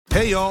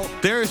Hey y'all,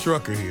 Darius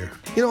Rucker here.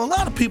 You know, a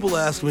lot of people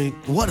ask me,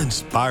 what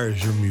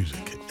inspires your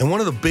music? And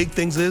one of the big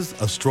things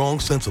is a strong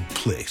sense of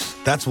place.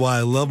 That's why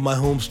I love my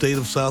home state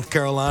of South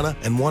Carolina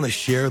and want to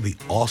share the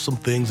awesome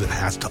things it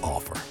has to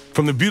offer.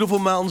 From the beautiful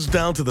mountains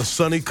down to the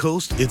sunny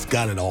coast, it's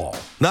got it all.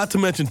 Not to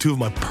mention two of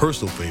my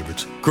personal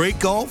favorites, great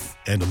golf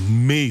and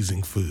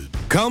amazing food.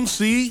 Come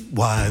see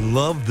why I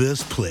love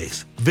this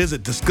place.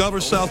 Visit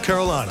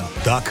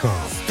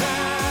discoversouthcarolina.com.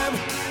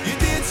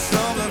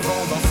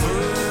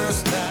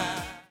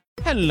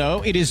 Hello,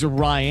 it is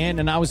Ryan,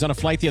 and I was on a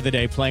flight the other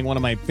day playing one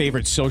of my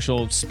favorite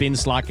social spin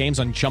slot games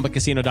on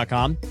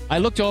ChumbaCasino.com. I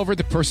looked over at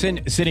the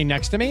person sitting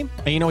next to me,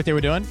 and you know what they were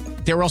doing?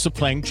 They were also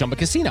playing Chumba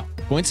Casino.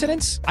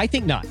 Coincidence? I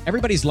think not.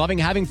 Everybody's loving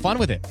having fun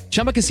with it.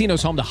 Chumba Casino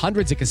is home to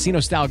hundreds of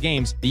casino-style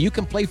games that you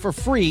can play for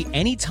free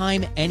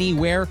anytime,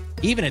 anywhere,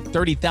 even at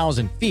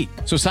 30,000 feet.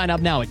 So sign up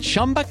now at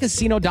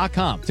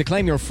ChumbaCasino.com to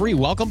claim your free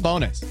welcome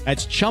bonus.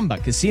 That's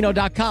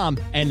ChumbaCasino.com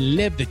and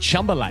live the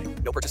Chumba life.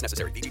 No purchase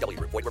necessary. VGW.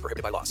 Void where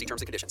prohibited by law. See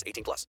terms and conditions.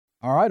 18+.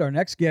 All right, our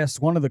next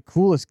guest, one of the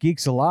coolest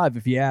geeks alive,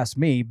 if you ask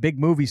me. Big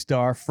movie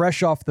star,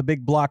 fresh off the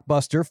big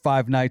blockbuster,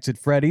 Five Nights at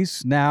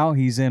Freddy's. Now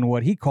he's in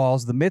what he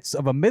calls the midst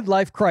of a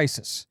midlife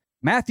crisis.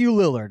 Matthew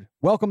Lillard,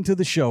 welcome to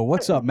the show.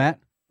 What's up, Matt?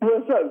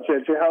 What's up,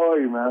 Gentry? How are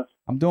you, man?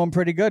 I'm doing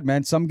pretty good,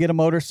 man. Some get a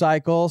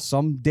motorcycle,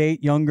 some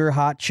date younger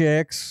hot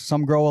chicks,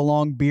 some grow a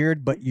long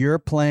beard, but you're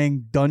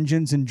playing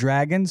Dungeons and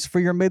Dragons for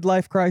your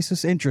midlife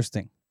crisis?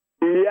 Interesting.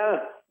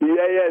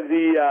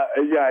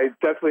 I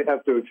definitely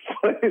have to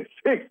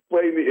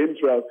explain the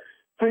intro.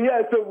 So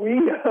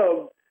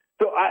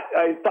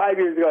I 5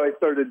 years ago, I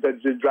started a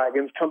Dungeons and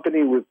Dragons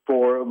company with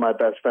four of my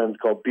best friends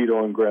called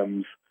Beetle and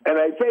Grimm's. And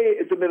I say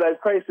it's a midlife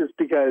crisis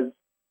because,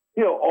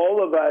 you know,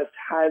 all of us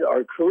had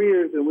our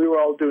careers and we were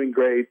all doing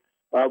great.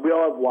 We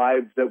all have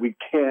wives that we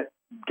can't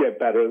get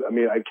better. I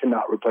mean, I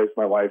cannot replace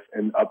my wife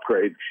and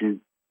upgrade. She's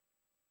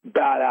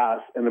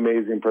badass, an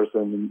amazing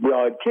person. And we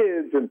all had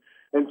kids and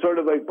sort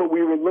of like, but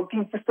we were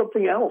looking for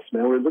something else,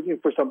 man. We were looking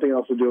for something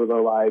else to do with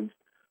our lives.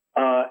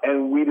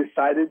 And we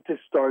decided to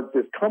start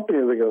this company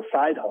as like a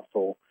side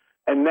hustle.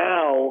 And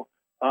now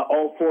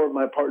all four of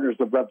my partners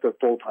have left their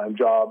full-time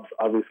jobs.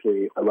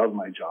 Obviously, I love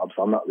my job,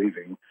 so I'm not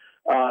leaving.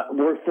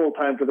 We're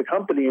full-time for the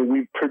company, and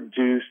we've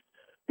produced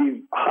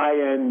these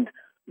high-end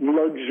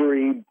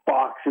luxury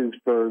boxes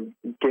for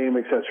game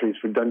accessories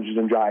for Dungeons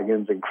and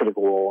Dragons and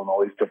Critical Role and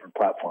all these different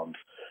platforms.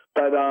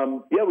 But,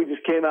 we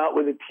just came out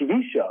with a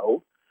TV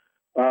show,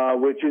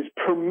 which is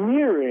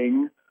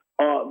premiering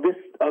on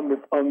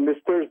this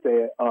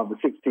Thursday, the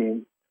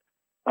 16th,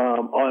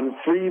 on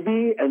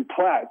Freebie and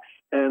Plex,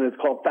 and it's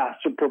called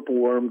Faster Purple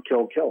Worm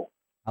Kill Kill.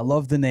 I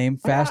love the name,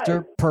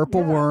 Faster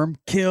Purple Worm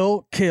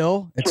Kill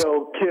Kill. It's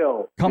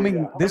Kill.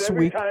 Coming this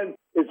week. Time,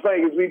 it's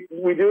funny because we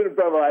do it in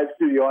front of a live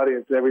studio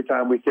audience, and every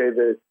time we say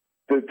the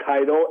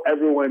title,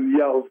 everyone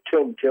yells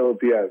Kill at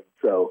the end.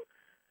 So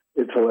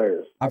it's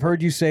hilarious. I've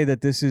heard you say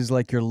that this is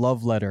like your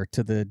love letter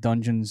to the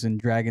Dungeons and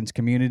Dragons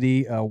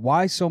community.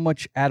 Why so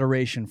much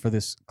adoration for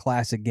this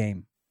classic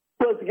game?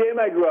 Well, it's a game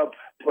I grew up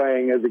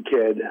playing as a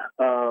kid.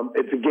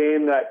 It's a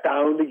game that I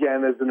found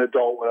again as an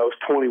adult when I was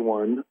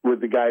 21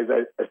 with the guys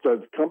I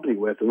started the company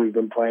with, and we've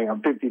been playing.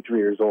 I'm 53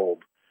 years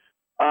old.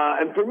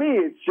 And for me,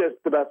 it's just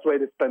the best way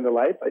to spend a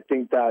life. I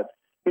think that,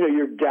 you know,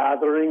 you're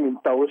gathering in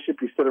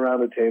fellowship. You sit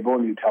around the table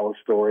and you tell a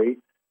story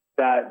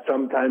that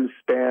sometimes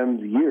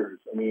spans years.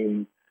 I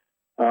mean,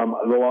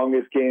 the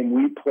longest game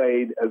we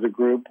played as a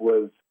group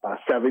was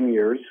 7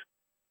 years.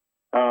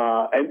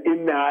 And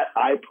in that,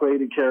 I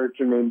played a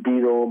character named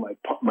Beetle.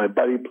 My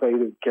buddy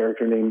played a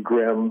character named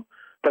Grimm.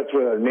 That's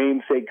where the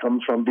namesake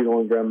comes from,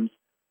 Beetle and Grimm's.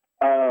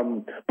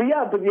 But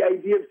the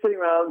idea of sitting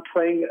around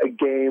playing a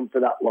game for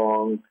that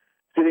long,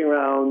 sitting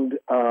around,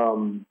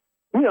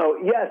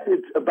 yes,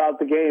 it's about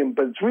the game,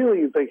 but it's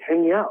really like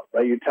hanging out,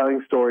 right? You're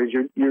telling stories.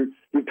 You're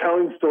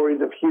telling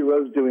stories of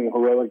heroes doing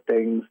heroic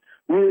things,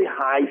 really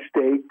high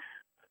stakes,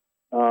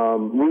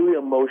 really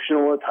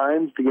emotional at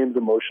times. The game's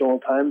emotional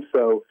at times.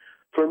 So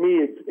for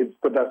me, it's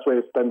the best way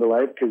to spend a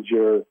life because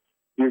you're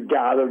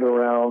gathered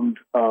around,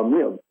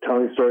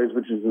 telling stories,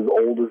 which is as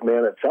old as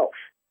man itself.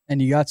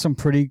 And you got some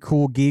pretty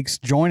cool geeks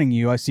joining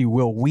you. I see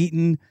Will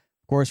Wheaton,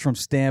 of course, from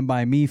Stand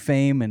By Me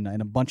fame and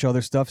a bunch of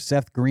other stuff.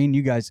 Seth Green,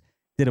 you guys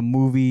did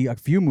a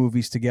few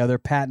movies together.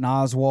 Patton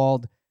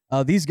Oswalt.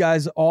 These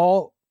guys,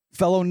 all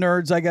fellow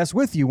nerds, I guess,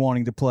 with you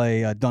wanting to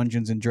play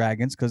Dungeons and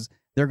Dragons because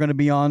they're going to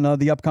be on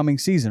the upcoming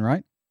season,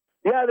 right?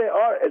 Yeah, they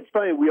are. It's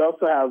funny. We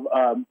also have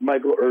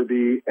Michael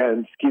Irby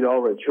and Skeet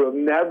Ulrich, who have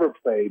never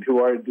played, who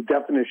are the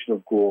definition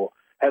of cool,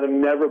 and have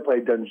never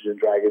played Dungeons and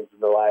Dragons in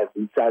their lives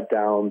and sat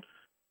down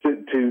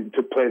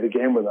to play the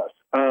game with us.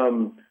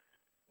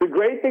 The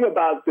great thing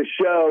about the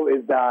show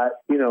is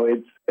that,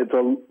 the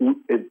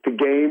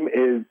game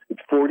is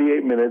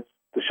 48 minutes.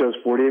 The show's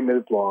 48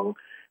 minutes long.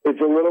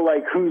 It's a little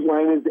like Whose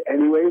Line Is It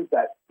Anyways,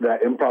 that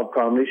improv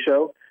comedy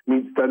show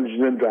meets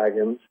Dungeons and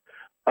Dragons.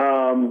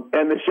 And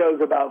the show's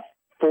about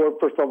 4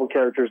 first-level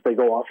characters. They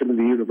go off into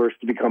the universe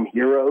to become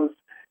heroes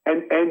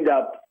and end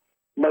up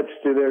much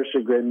to their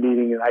chagrin,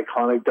 meeting an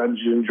iconic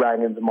Dungeons and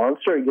Dragons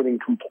monster and getting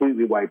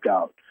completely wiped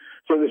out.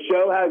 So the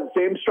show has the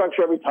same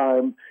structure every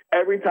time.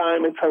 Every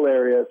time it's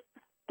hilarious.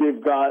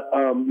 They've got,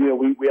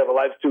 we have a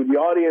live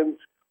studio audience.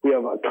 We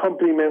have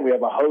accompaniment. We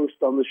have a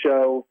host on the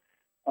show.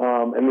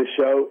 And the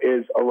show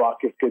is a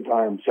raucous good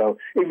time. So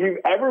if you've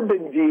ever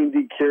been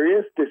D&D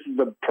curious, this is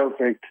the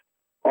perfect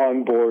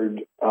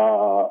onboarding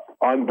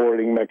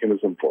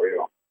mechanism for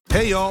you.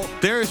 Hey, y'all,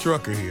 Darius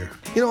Rucker here.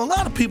 You know, a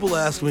lot of people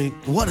ask me,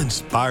 what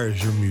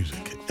inspires your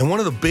music? And one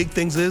of the big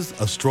things is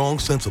a strong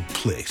sense of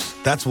place.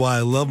 That's why I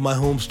love my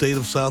home state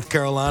of South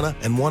Carolina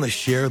and want to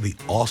share the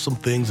awesome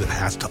things it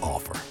has to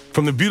offer.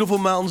 From the beautiful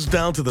mountains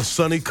down to the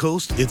sunny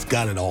coast, it's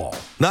got it all.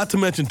 Not to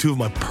mention two of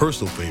my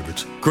personal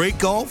favorites, great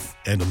golf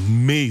and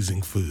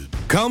amazing food.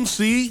 Come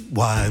see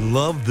why I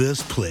love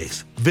this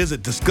place.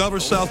 Visit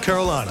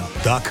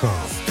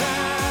discoversouthcarolina.com.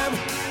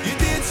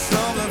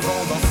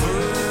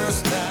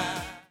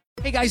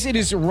 Hey guys, it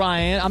is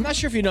Ryan. I'm not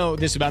sure if you know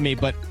this about me,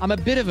 but I'm a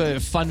bit of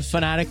a fun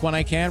fanatic when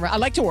I can. I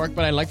like to work,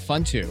 but I like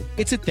fun too.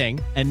 It's a thing.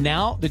 And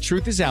now the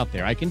truth is out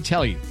there. I can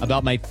tell you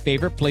about my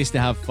favorite place to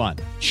have fun.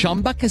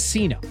 Chumba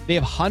Casino. They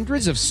have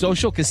hundreds of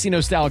social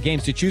casino style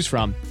games to choose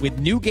from with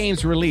new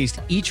games released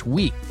each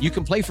week. You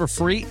can play for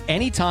free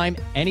anytime,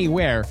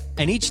 anywhere.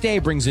 And each day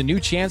brings a new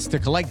chance to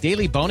collect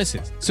daily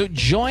bonuses. So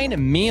join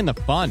me in the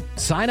fun.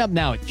 Sign up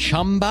now at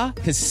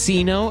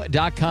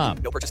ChumbaCasino.com.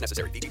 No purchase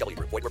necessary. VGW.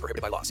 Void where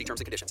prohibited by law. See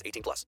terms and conditions.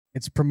 18+.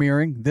 It's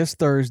premiering this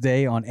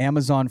Thursday on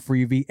Amazon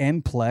Freevee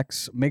and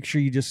Plex. Make sure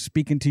you just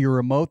speak into your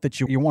remote that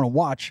you want to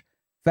watch.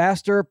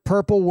 Faster,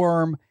 Purple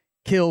Worm,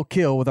 Kill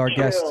with our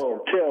guest.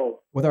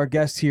 With our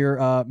guest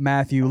here,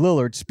 Matthew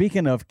Lillard.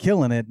 Speaking of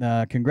killing it,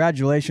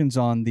 congratulations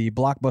on the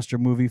blockbuster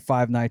movie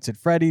Five Nights at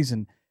Freddy's,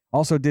 and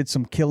also did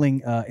some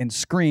killing in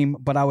Scream.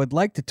 But I would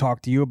like to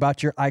talk to you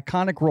about your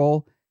iconic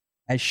role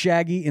as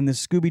Shaggy in the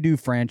Scooby-Doo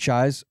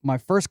franchise. My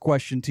first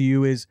question to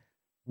you is,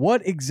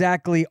 what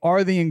exactly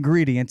are the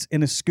ingredients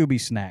in a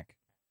Scooby snack?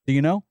 Do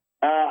you know?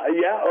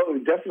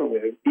 Definitely.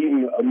 I've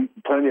eaten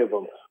plenty of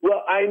them.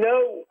 Well, I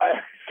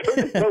sort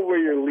of know where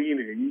you're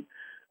leaning.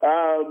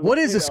 What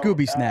is a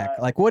Scooby snack?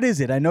 Like, what is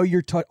it? I know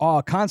you're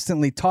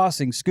constantly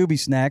tossing Scooby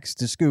snacks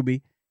to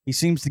Scooby. He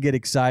seems to get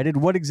excited.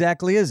 What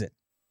exactly is it?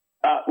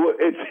 Well,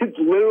 it's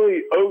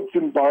literally oats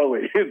and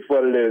barley is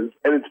what it is,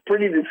 and it's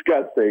pretty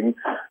disgusting.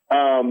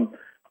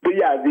 But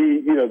yeah,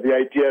 the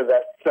idea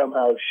that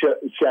somehow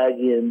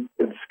Shaggy and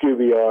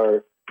Scooby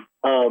are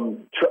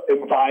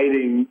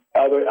inviting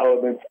other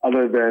elements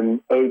other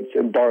than oats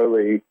and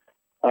barley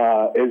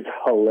is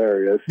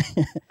hilarious.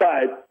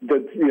 But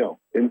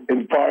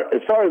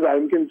as far as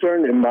I'm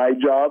concerned, in my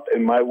job,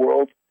 in my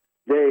world,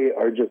 they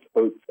are just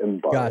oats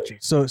and barley. Gotcha.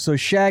 So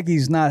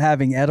Shaggy's not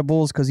having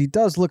edibles because he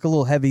does look a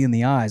little heavy in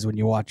the eyes when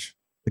you watch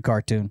the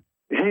cartoon.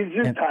 He's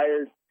just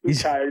tired.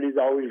 He's tired. He's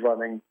always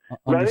running.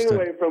 Understood.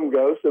 Running away from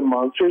ghosts and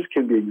monsters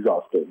can be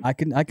exhausting. I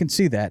can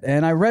see that.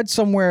 And I read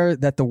somewhere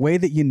that the way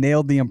that you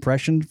nailed the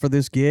impression for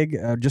this gig,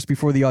 just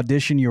before the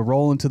audition, you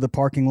roll into the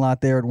parking lot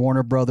there at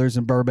Warner Brothers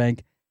in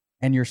Burbank,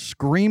 and you're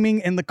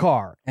screaming in the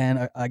car.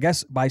 And I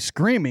guess by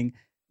screaming,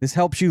 this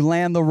helps you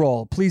land the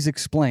role. Please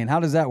explain. How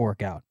does that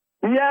work out?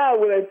 Yeah,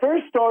 when I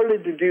first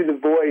started to do the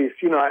voice,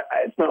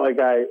 it's not like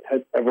I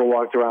had ever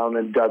walked around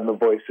and done the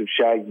voice of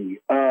Shaggy.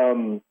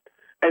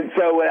 And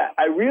so what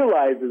I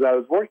realized as I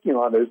was working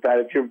on it is that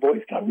if your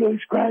voice got really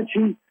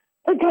scratchy,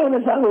 it kind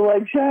of sounded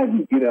like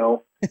Shaggy,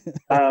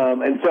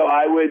 and so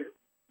I would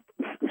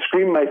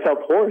scream myself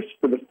hoarse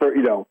for the first,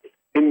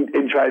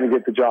 in trying to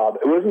get the job.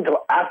 It wasn't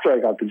until after I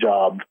got the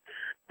job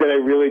that I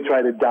really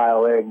tried to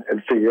dial in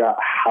and figure out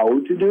how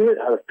to do it,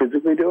 how to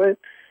physically do it.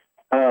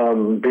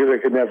 Because I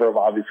could never have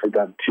obviously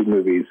done 2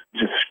 movies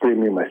just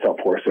screaming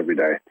myself hoarse every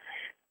day.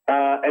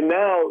 And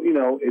now,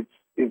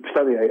 it's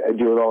funny. I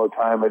do it all the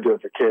time. I do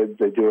it for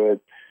kids. I do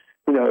it,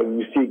 if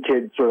you see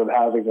kids sort of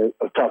having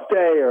a tough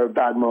day or a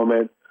bad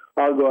moment,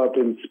 I'll go up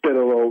and spit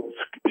a little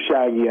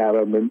Shaggy at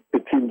them, and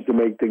it seems to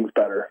make things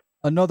better.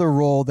 Another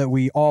role that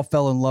we all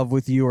fell in love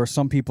with you, or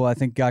some people I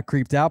think got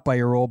creeped out by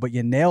your role, but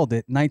you nailed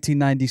it.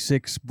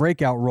 1996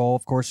 breakout role,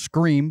 of course,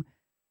 Scream.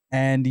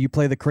 And you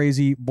play the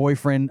crazy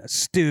boyfriend,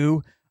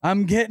 Stu.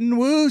 I'm getting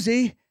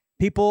woozy.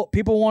 People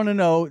want to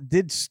know,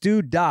 did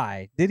Stu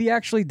die? Did he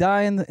actually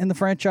die in the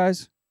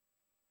franchise?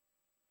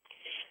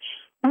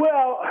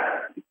 Well,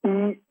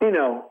 I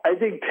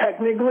think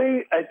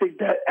technically,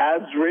 that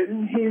as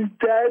written, he's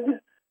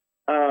dead.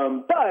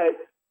 But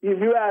if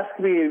you ask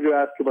me, if you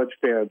ask a bunch of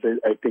fans,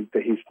 I think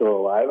that he's still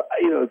alive.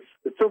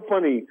 It's so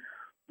funny.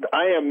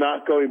 I am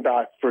not going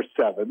back for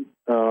 7.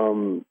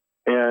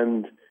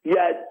 And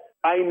yet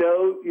I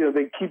know,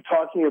 they keep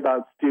talking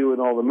about Stu in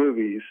all the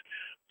movies.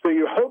 So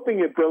you're hoping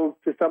it builds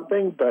to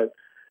something, but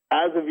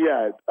as of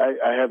yet,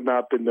 I have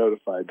not been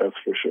notified, that's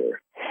for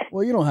sure.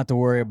 Well, you don't have to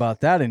worry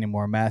about that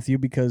anymore, Matthew,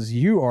 because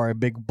you are a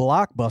big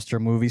blockbuster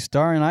movie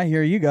star, and I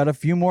hear you got a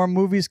few more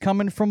movies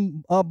coming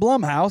from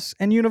Blumhouse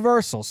and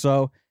Universal,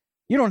 so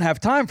you don't have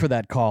time for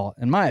that call,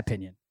 in my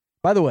opinion.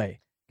 By the way,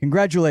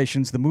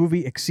 congratulations. The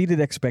movie exceeded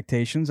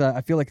expectations.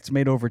 I feel like it's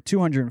made over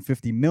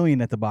 $250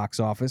 million at the box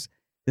office.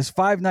 This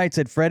Five Nights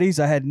at Freddy's,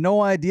 I had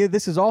no idea.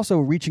 This is also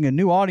reaching a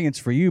new audience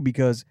for you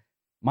because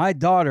my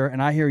daughter,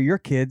 and I hear your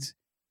kids,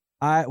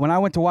 when I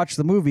went to watch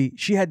the movie,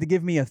 she had to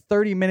give me a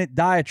 30-minute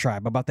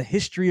diatribe about the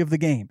history of the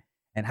game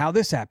and how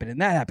this happened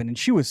and that happened. And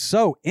she was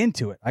so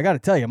into it. I got to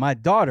tell you, my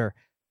daughter,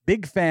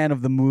 big fan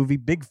of the movie,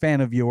 big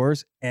fan of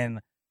yours, and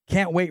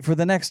can't wait for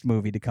the next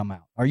movie to come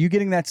out. Are you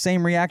getting that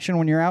same reaction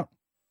when you're out?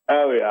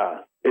 Oh, yeah.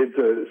 It's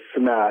a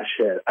smash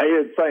hit.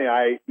 It's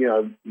funny.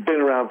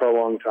 Been around for a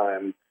long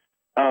time.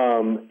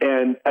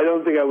 And I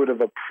don't think I would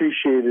have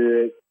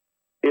appreciated it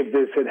if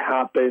this had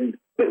happened.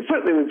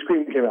 Certainly when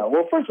Scream came out.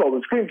 Well, first of all,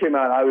 when Scream came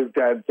out, I was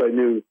dead, so I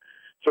knew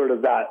sort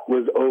of that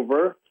was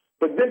over.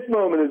 But this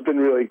moment has been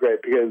really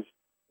great because,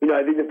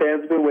 I think the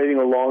fans have been waiting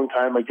a long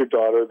time, like your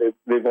daughter.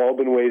 They've all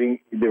been waiting.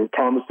 They were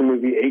promised the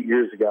movie 8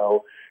 years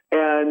ago.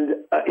 And,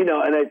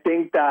 and I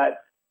think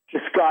that to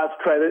Scott's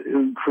credit,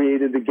 who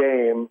created the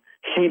game,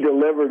 he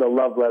delivered a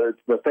love letter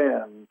to the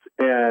fans.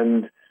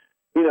 And,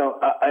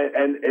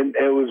 and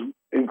it was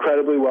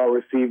incredibly well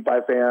received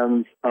by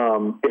fans.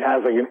 It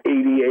has like an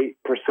 88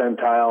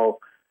 percentile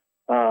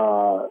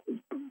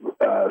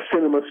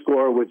cinema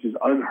score, which is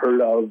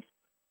unheard of.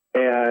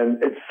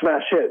 And it's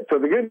smash hit. So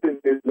the good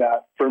news is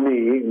that for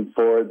me and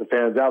for the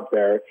fans out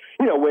there,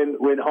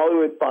 when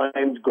Hollywood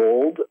finds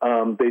gold,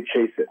 they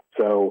chase it.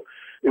 So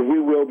if we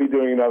will be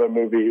doing another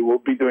movie, we'll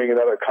be doing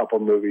another couple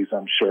movies,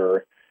 I'm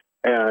sure.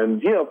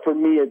 And, for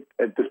me at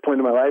this point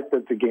in my life,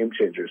 that's a game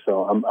changer.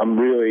 So I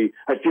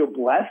feel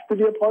blessed to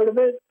be a part of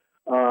it.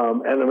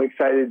 And I'm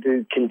excited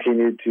to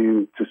continue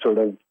to sort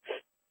of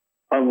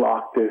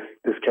unlock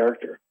this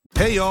character.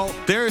 Hey y'all,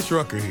 Darius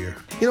Rucker here.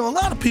 A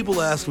lot of people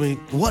ask me,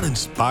 what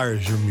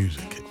inspires your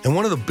music? And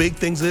one of the big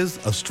things is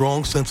a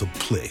strong sense of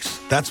place.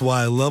 That's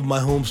why I love my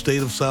home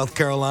state of South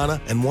Carolina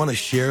and want to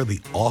share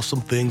the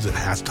awesome things it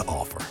has to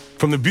offer.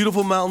 From the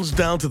beautiful mountains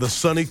down to the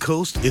sunny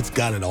coast, it's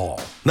got it all.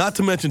 Not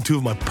to mention two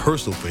of my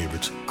personal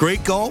favorites,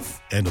 great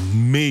golf and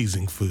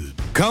amazing food.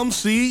 Come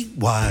see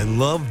why I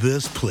love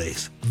this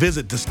place.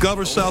 Visit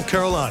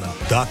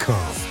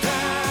discoversouthcarolina.com.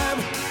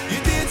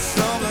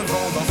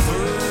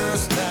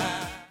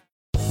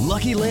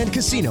 Lucky Land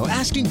Casino,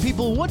 asking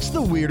people, what's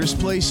the weirdest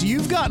place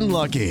you've gotten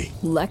lucky?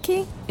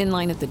 Lucky? In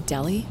line at the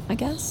deli, I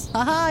guess?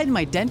 Aha, in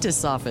my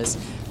dentist's office.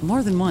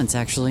 More than once,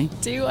 actually.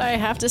 Do I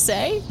have to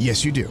say?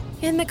 Yes, you do.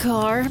 In the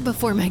car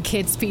before my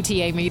kids'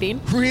 PTA meeting.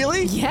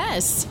 Really?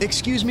 Yes.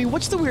 Excuse me,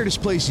 what's the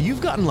weirdest place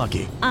you've gotten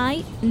lucky?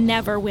 I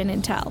never win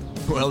and tell.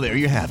 Well, there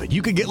you have it.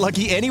 You can get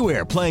lucky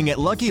anywhere, playing at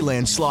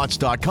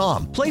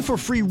LuckyLandSlots.com. Play for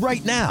free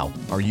right now.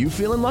 Are you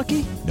feeling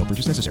lucky? No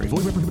purchase necessary.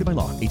 Void where prohibited by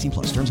law. 18+.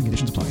 Terms and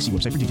conditions apply. See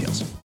website for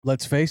details.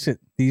 Let's face it.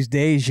 These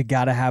days, you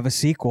got to have a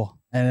sequel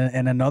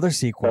and another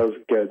sequel. That was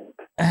good.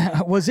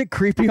 Was it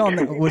creepy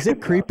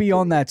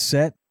on that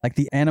set? Like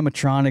the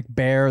animatronic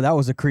bear, that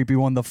was a creepy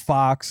one. The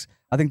fox.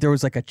 I think there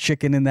was like a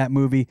chicken in that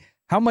movie.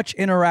 How much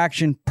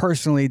interaction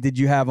personally did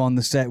you have on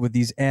the set with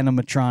these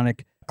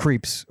animatronic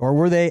creeps, or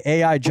were they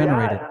AI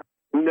generated? Yeah.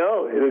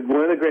 No,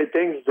 one of the great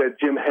things is that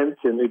Jim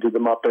Henson, who did the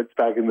Muppets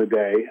back in the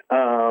day,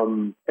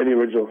 and the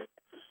original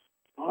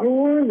Star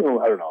Wars,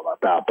 I don't know about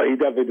that, but he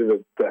definitely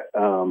did the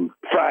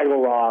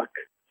Fraggle Rock.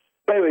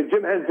 But anyway,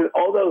 Jim Henson,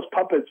 all those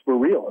puppets were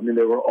real. I mean,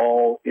 they were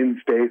all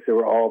in space. They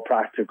were all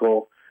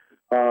practical.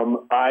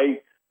 I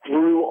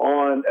threw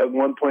on, at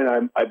one point,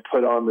 I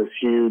put on this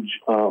huge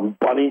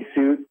bunny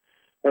suit.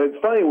 And it's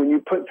funny, when you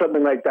put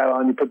something like that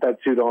on, you put that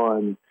suit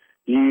on,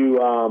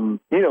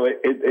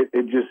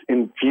 it just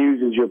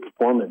infuses your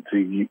performance.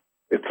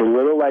 It's a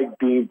little like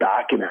being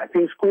back in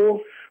acting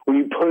school when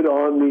you put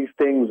on these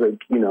things that,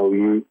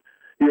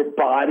 your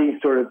body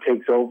sort of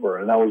takes over.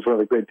 And that was one of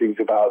the great things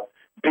about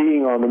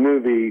being on the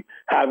movie,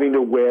 having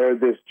to wear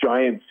this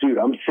giant suit.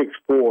 I'm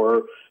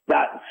 6'4".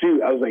 That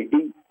suit, I was like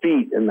 8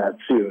 feet in that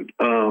suit.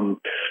 And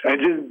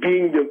just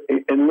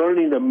and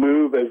learning to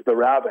move as the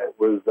rabbit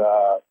was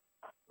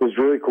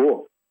really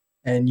cool.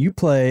 And you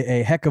play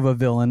a heck of a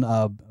villain,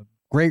 a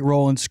great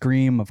role in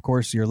Scream. Of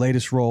course, your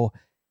latest role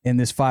in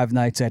this Five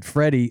Nights at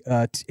Freddy.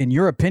 In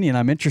your opinion,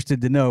 I'm interested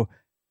to know,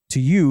 to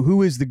you,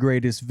 who is the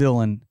greatest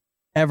villain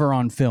ever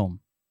on film?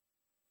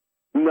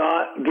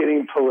 Not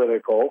getting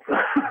political.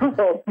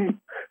 The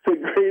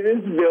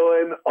greatest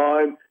villain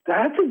on...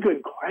 That's a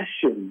good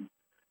question.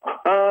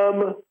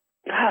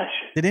 Gosh.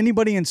 Did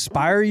anybody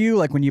inspire you?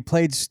 Like when you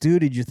played Stu,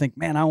 did you think,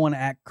 man, I want to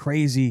act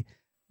crazy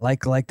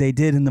like they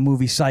did in the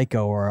movie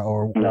Psycho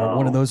or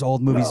one of those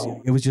old movies? No.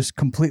 It was just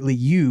completely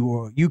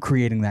you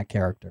creating that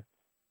character,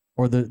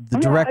 or the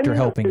director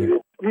helping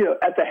you.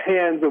 At the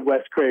hands of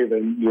Wes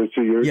Craven, you're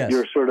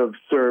sort of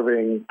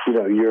serving,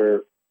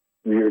 your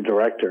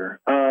director.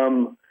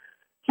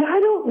 I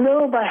don't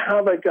know if I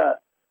have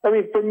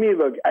for me,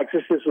 look,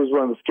 Exorcist was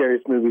one of the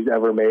scariest movies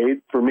ever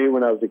made for me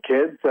when I was a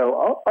kid.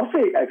 So I'll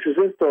say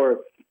Exorcist,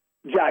 or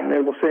Jack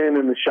Nicholson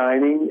in The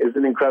Shining is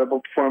an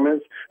incredible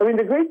performance. I mean,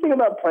 the great thing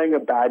about playing a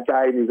bad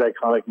guy in these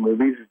iconic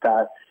movies is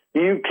that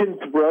you can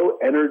throw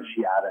energy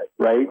at it,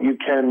 right?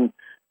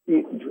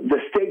 The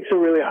stakes are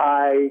really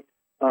high.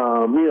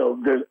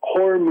 There's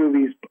horror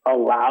movies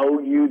allow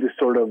you to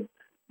sort of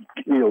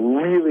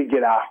really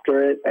get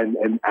after it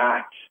and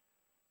act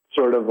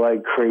sort of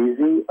like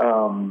crazy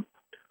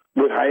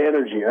with high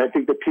energy. And I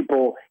think that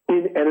people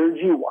in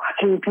energy,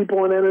 watching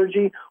people in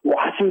energy,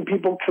 watching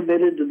people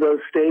committed to those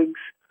stakes,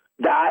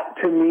 that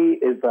to me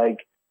is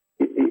like,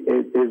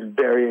 it is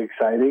very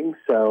exciting.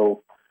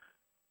 So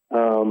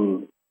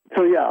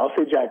yeah, I'll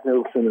say Jack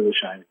Nicholson in The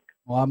Shining.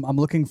 Well, I'm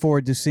looking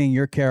forward to seeing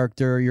your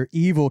character, your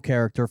evil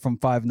character from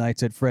Five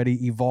Nights at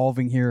Freddy,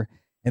 evolving here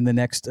in the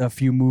next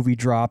few movie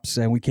drops,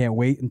 and we can't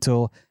wait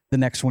until the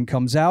next one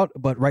comes out.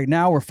 But right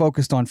now, we're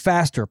focused on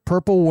Faster,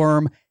 Purple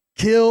Worm,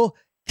 Kill,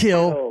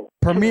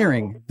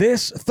 premiering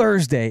this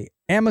Thursday,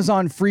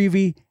 Amazon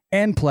Freevee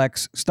and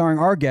Plex, starring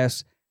our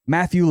guest,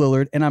 Matthew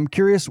Lillard. And I'm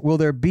curious, will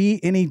there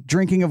be any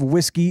drinking of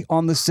whiskey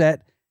on the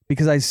set?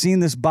 Because I've seen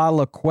this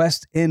bottle of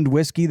Quest End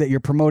whiskey that you're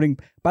promoting.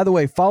 By the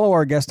way, follow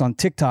our guest on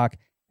TikTok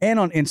and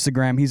on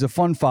Instagram. He's a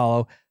fun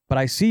follow. But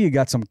I see you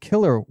got some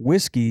killer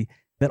whiskey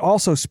that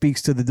also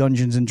speaks to the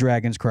Dungeons and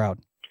Dragons crowd.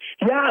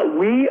 Yeah,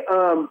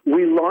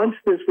 we launched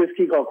this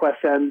whiskey called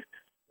Quest End.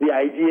 The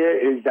idea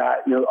is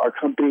that our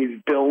company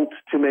is built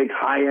to make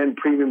high-end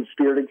premium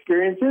spirit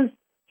experiences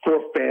for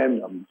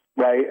fandoms,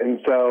 right? And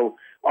so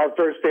our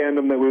first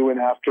fandom that we went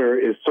after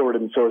is sword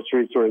and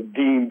sorcery, sort of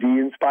D&D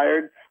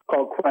inspired,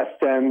 called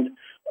Quest End.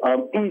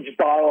 Each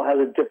bottle has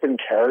a different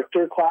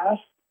character class.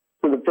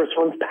 So the first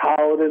one's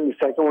Paladin, the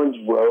second one's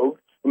Rogue.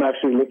 I'm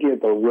actually looking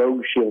at the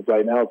Rogue shield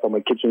right now. It's on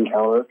my kitchen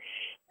counter.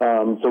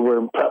 So we're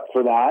in prep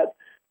for that.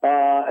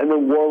 And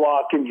then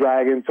Warlock and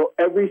Dragon. So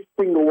every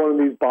single one of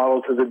these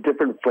bottles has a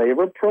different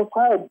flavor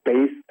profile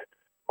based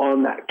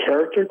on that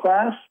character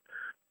class.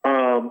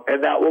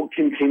 And that will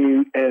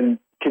continue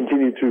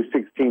through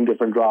 16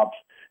 different drops.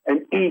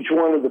 And each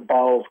one of the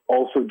bottles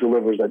also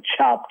delivers a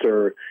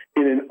chapter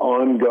in an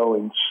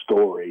ongoing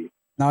story.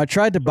 Now, I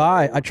tried to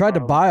buy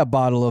a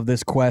bottle of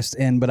this Quest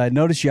End, but I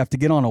noticed you have to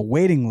get on a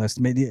waiting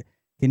list.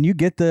 Can you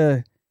get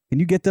them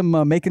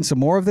making some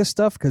more of this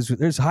stuff? Because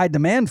there's high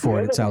demand for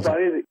it, it sounds like.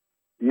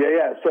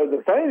 Yeah. So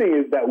the funny thing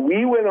is that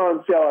we went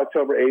on sale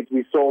October 8th.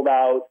 We sold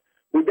out.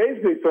 We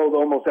basically sold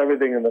almost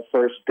everything in the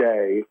first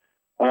day.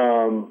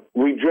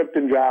 We dripped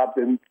and dropped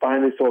and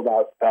finally sold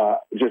out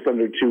just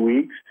under 2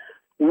 weeks.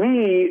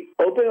 We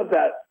opened up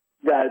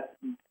that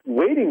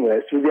waiting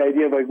list with the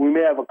idea of like we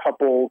may have a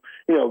couple,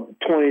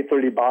 20,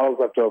 30 bottles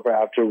left over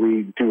after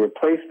we do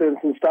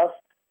replacements and stuff.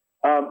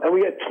 And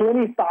we had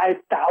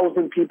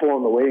 25,000 people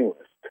on the waiting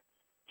list.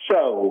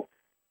 So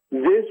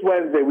this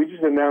Wednesday, we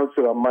just announced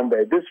it on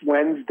Monday. This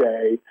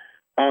Wednesday,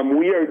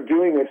 we are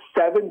doing a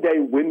 7-day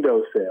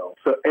window sale.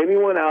 So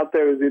anyone out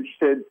there who's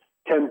interested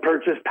can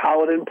purchase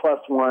Paladin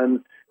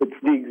 +1. It's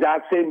the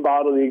exact same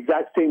bottle, the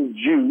exact same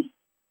juice.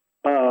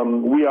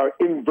 We are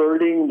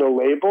inverting the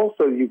label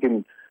so you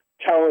can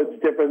tell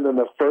it's different than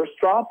the first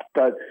drop,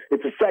 but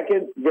it's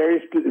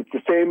it's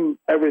the same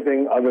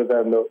everything other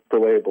than the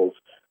labels.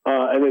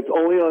 And it's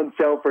only on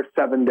sale for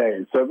 7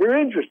 days. So if you're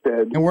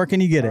interested... And where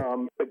can you get it?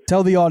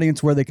 Tell the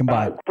audience where they can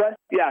buy it.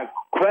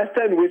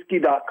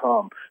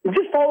 questendwhiskey.com. And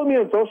just follow me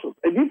on socials.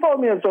 If you follow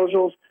me on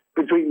socials,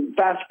 between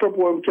Fast, Purple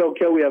Worm,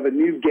 Kill, we have a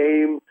new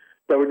game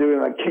that we're doing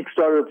on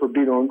Kickstarter for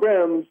Beetle and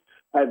Grimm's.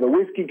 I have a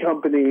whiskey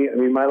company. I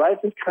mean, my life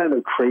is kind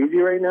of crazy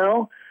right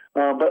now,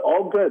 but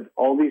all good.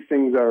 All these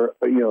things are,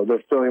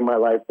 they're filling my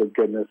life with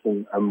goodness,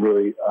 and I'm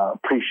really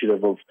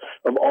appreciative of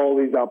all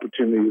these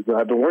opportunities that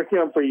I've been working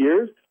on for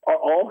years are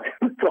all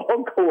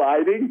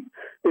colliding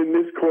in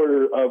this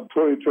quarter of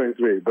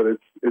 2023, but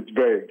it's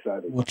very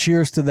exciting. Well,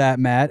 cheers to that,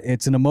 Matt.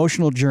 It's an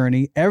emotional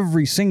journey.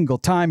 Every single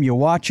time you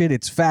watch it,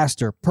 it's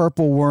Faster,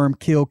 Purple Worm,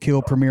 Kill,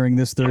 premiering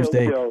this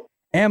Thursday. Kill.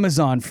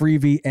 Amazon,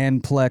 Freevee,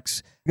 and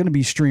Plex. Going to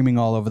be streaming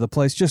all over the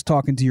place. Just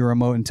talking to your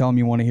remote and tell them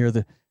you want to hear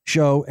the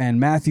show. And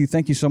Matthew,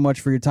 thank you so much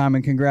for your time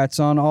and congrats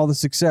on all the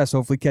success.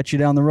 Hopefully catch you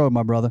down the road,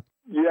 my brother.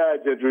 Yeah,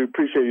 Gentry,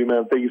 appreciate you,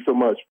 man. Thank you so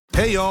much.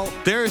 Hey, y'all,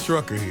 Darius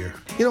Rucker here.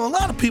 A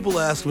lot of people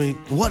ask me,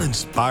 what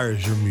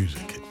inspires your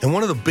music? And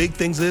one of the big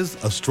things is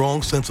a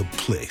strong sense of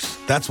place.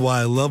 That's why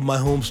I love my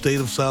home state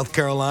of South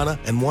Carolina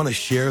and want to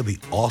share the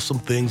awesome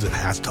things it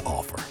has to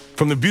offer.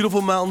 From the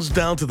beautiful mountains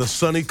down to the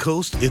sunny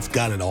coast, it's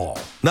got it all.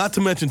 Not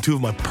to mention two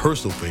of my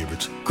personal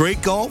favorites,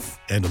 great golf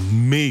and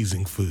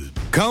amazing food.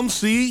 Come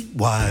see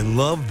why I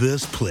love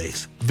this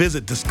place.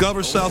 Visit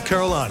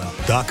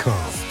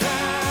discoversouthcarolina.com.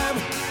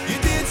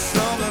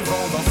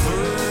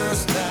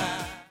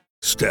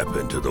 Step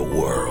into the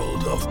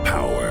world of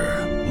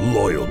power,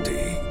 loyalty,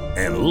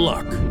 and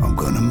luck. I'm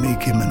gonna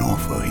make him an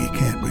offer he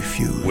can't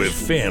refuse. With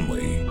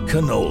family,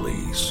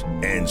 cannolis,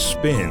 and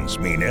spins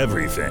mean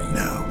everything.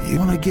 Now, you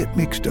wanna get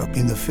mixed up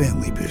in the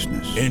family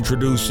business.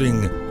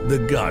 Introducing The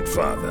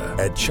Godfather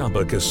at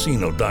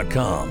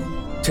ChumbaCasino.com.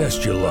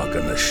 Test your luck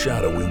in the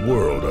shadowy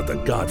world of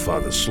The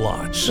Godfather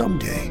slot.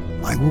 Someday,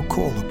 I will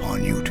call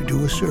upon you to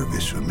do a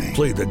service for me.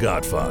 Play The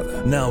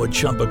Godfather, now at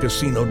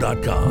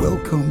ChumbaCasino.com.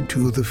 Welcome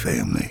to the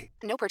family.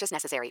 No purchase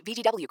necessary.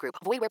 VGW Group.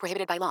 Void where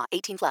prohibited by law.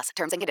 18+.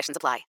 Terms and conditions apply.